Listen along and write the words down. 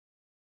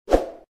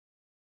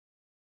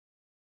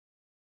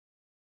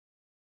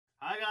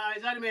Hi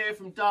guys, Adam here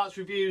from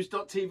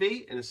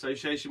dartsreviews.tv in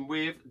association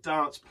with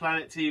Darts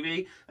Planet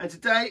TV, and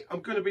today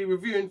I'm going to be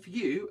reviewing for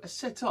you a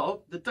set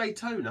of the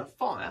Daytona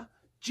Fire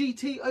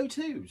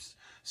GT02s.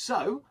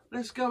 So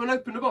let's go and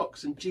open the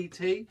box. And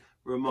GT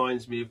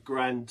reminds me of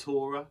Grand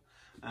Tourer,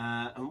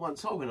 and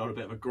once I went on a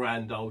bit of a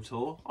grand old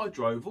tour. I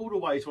drove all the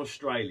way to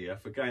Australia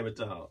for a game of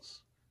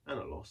darts and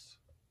I lost.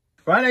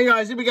 Right then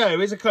guys, here we go.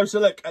 Here's a closer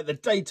look at the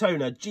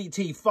Daytona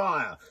GT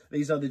Fire.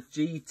 These are the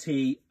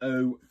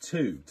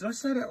GT02. Did I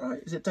say that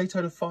right? Is it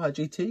Daytona Fire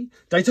GT?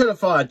 Daytona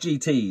Fire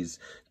GTs.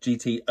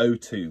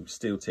 GT02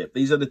 steel tip.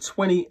 These are the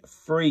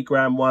 23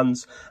 gram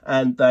ones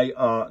and they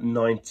are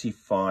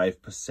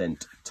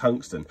 95%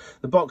 tungsten.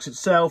 The box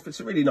itself,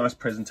 it's a really nice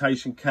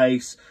presentation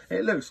case.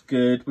 It looks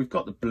good. We've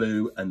got the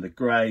blue and the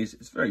greys.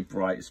 It's very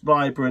bright. It's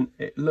vibrant.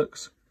 It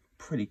looks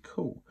pretty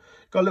cool.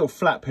 Got a little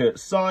flap here at the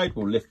side.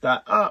 We'll lift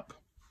that up.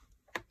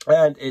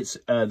 And it's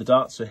the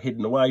darts are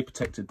hidden away,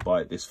 protected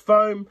by this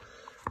foam.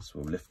 So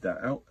we'll lift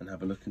that out and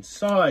have a look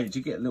inside.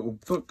 You get a little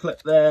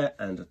booklet there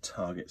and a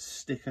target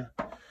sticker.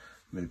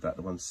 Move that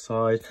to one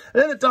side.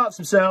 And then the darts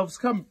themselves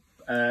come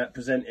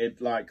presented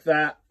like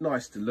that.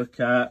 Nice to look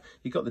at.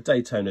 You've got the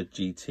Daytona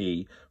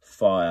GT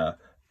Fire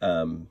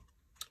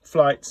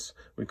flights.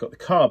 We've got the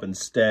carbon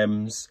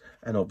stems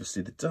and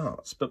obviously the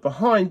darts. But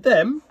behind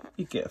them,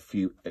 you get a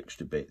few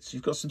extra bits.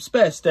 You've got some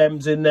spare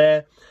stems in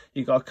there.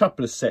 You've got a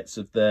couple of sets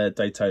of the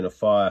Daytona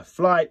Fire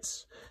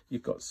flights.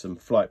 You've got some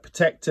flight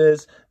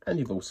protectors. And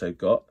you've also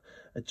got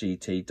a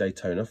GT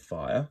Daytona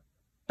Fire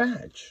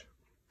badge.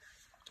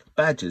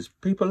 Badges,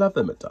 people love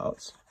them at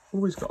darts.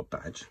 Always got a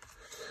badge.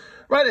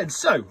 Right then,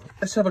 so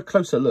let's have a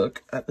closer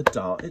look at the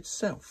dart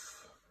itself.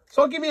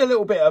 So I'll give you a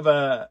little bit of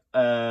a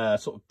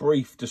sort of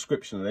brief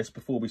description of this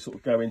before we sort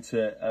of go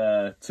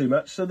into too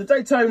much. So the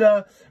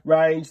Daytona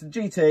range, the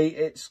GT,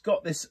 it's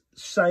got this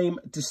same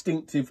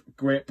distinctive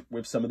grip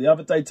with some of the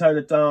other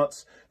Daytona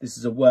darts. This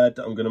is a word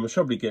that I'm going to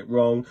probably get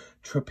wrong.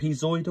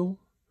 Trapezoidal?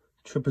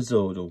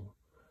 Trapezoidal.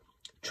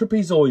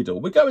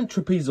 Trapezoidal. We're going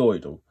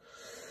trapezoidal.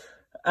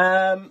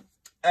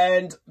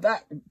 And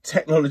that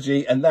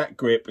technology and that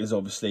grip is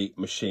obviously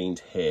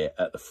machined here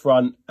at the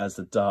front as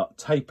the dart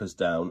tapers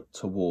down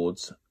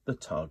towards the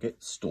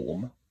target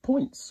storm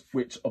points,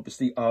 which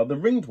obviously are the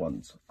ringed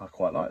ones. I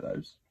quite like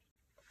those.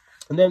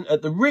 And then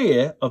at the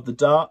rear of the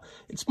dart,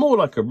 it's more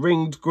like a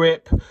ringed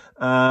grip,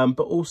 but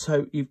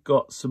also you've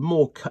got some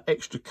more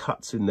extra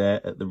cuts in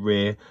there at the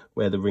rear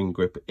where the ring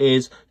grip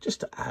is, just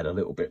to add a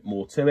little bit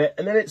more to it.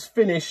 And then it's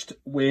finished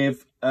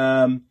with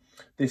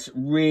this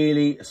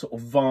really sort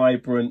of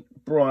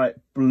vibrant, bright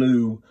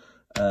blue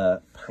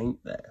paint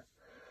there.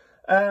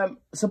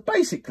 So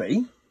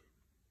basically,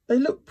 they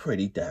look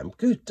pretty damn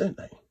good, don't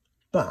they?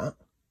 But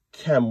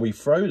can we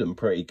throw them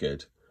pretty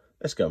good?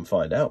 Let's go and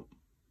find out.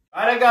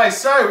 Alright guys,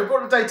 so we've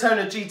got the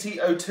Daytona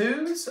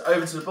GT02s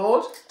over to the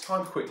board.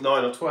 Time for a quick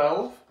 9 or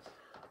 12.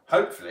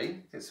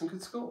 Hopefully, get some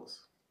good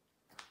scores.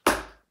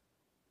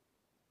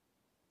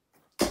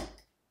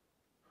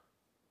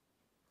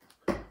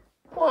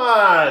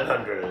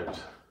 $100.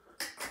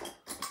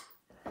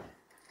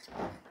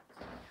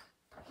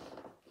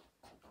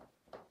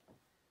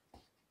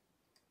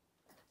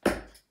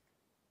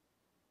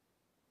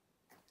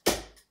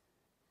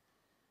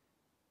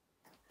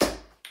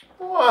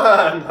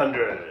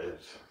 $100.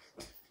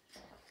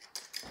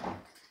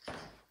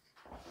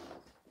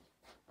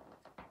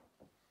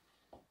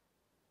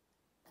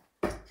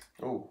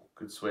 Oh,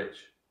 good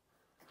switch.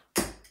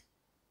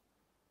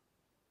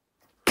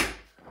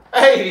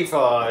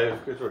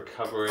 85. Good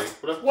recovery.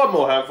 We'll have one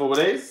more handful of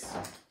these.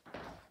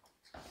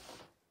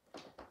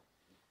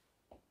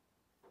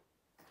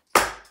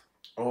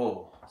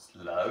 Oh, it's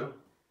low.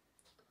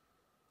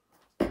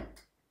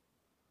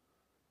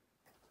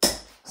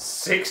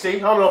 60.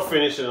 I'm not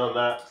finishing on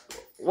that.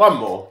 One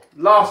more.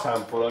 Last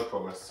handful, I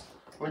promise.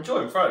 I'm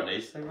enjoying throwing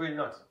these. They're really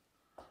nice.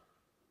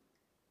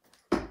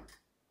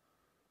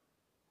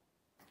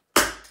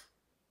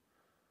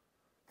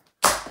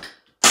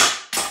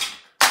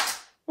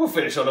 We'll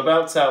finish on a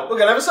bounce out. We're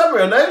going to have a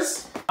summary on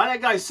those.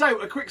 Alright guys, so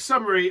a quick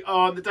summary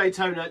on the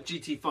Daytona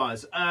GT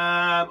Fires.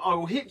 I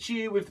will hit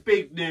you with the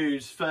big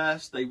news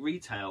first. They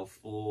retail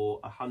for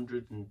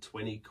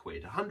 120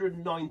 quid,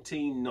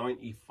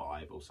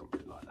 119.95 or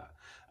something like that.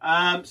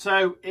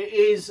 So it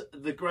is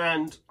the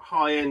grand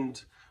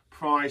high-end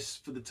price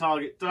for the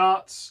target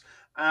darts.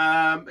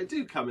 They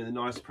do come in a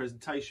nice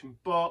presentation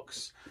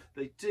box.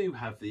 They do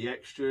have the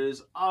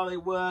extras. Are they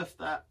worth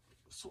that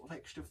sort of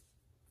extra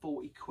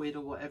 40 quid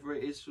or whatever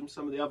it is from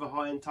some of the other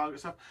high-end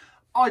target stuff?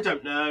 I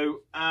don't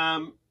know,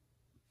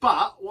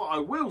 but what I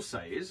will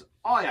say is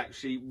I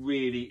actually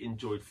really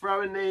enjoyed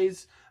throwing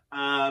these.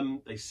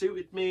 They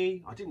suited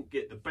me. I didn't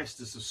get the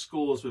bestest of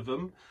scores with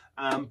them,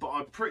 but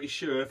I'm pretty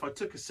sure if I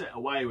took a set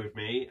away with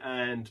me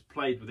and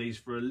played with these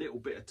for a little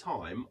bit of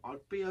time,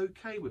 I'd be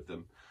okay with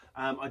them.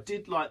 I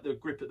did like the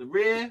grip at the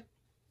rear,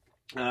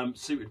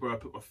 suited where I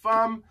put my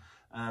thumb.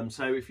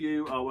 So if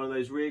you are one of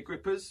those rear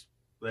grippers,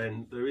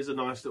 then there is a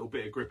nice little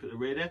bit of grip at the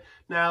rear there.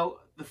 Now,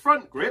 the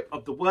front grip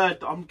of the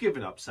word that I'm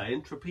giving up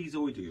saying,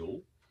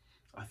 trapezoidal,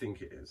 I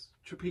think it is.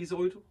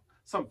 Trapezoidal,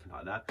 something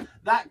like that.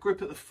 That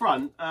grip at the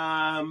front,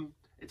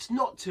 it's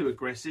not too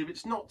aggressive,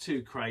 it's not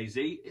too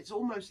crazy. It's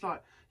almost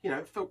like, you know,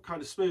 it felt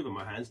kind of smooth on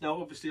my hands.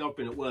 Now, obviously, I've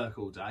been at work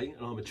all day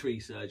and I'm a tree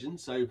surgeon,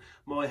 so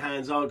my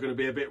hands are going to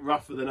be a bit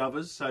rougher than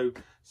others, so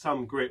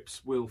some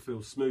grips will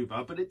feel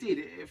smoother, but it did.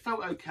 It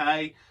felt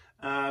okay.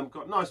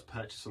 Got a nice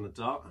purchase on the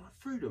dart, and I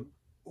threw them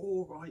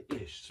all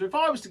right-ish. So if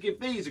I was to give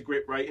these a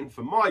grip rating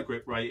for my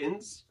grip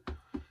ratings,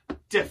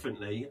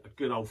 definitely a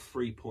good old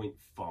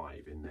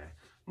 3.5 in there.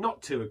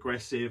 Not too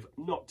aggressive,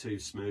 not too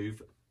smooth,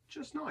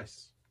 just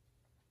nice.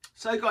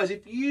 So guys,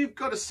 if you've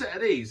got a set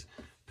of these,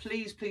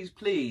 please, please,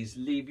 please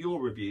leave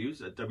your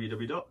reviews at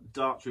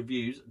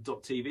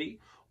www.dartsreviews.tv,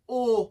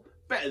 or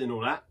better than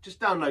all that, just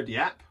download the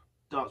app,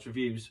 Darts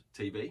Reviews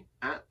TV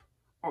app,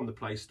 on the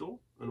Play Store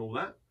and all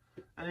that,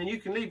 and then you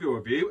can leave your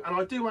review. And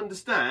I do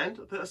understand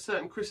that a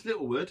certain Chris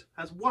Littlewood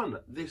has won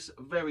this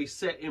very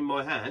set in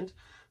my hand,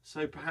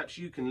 so perhaps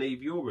you can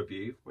leave your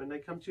review when they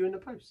come to you in the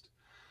post.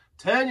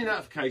 Turn your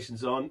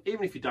notifications on,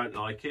 even if you don't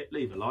like it,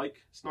 leave a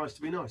like. It's nice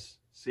to be nice.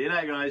 See you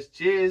later, guys.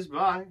 Cheers,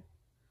 bye.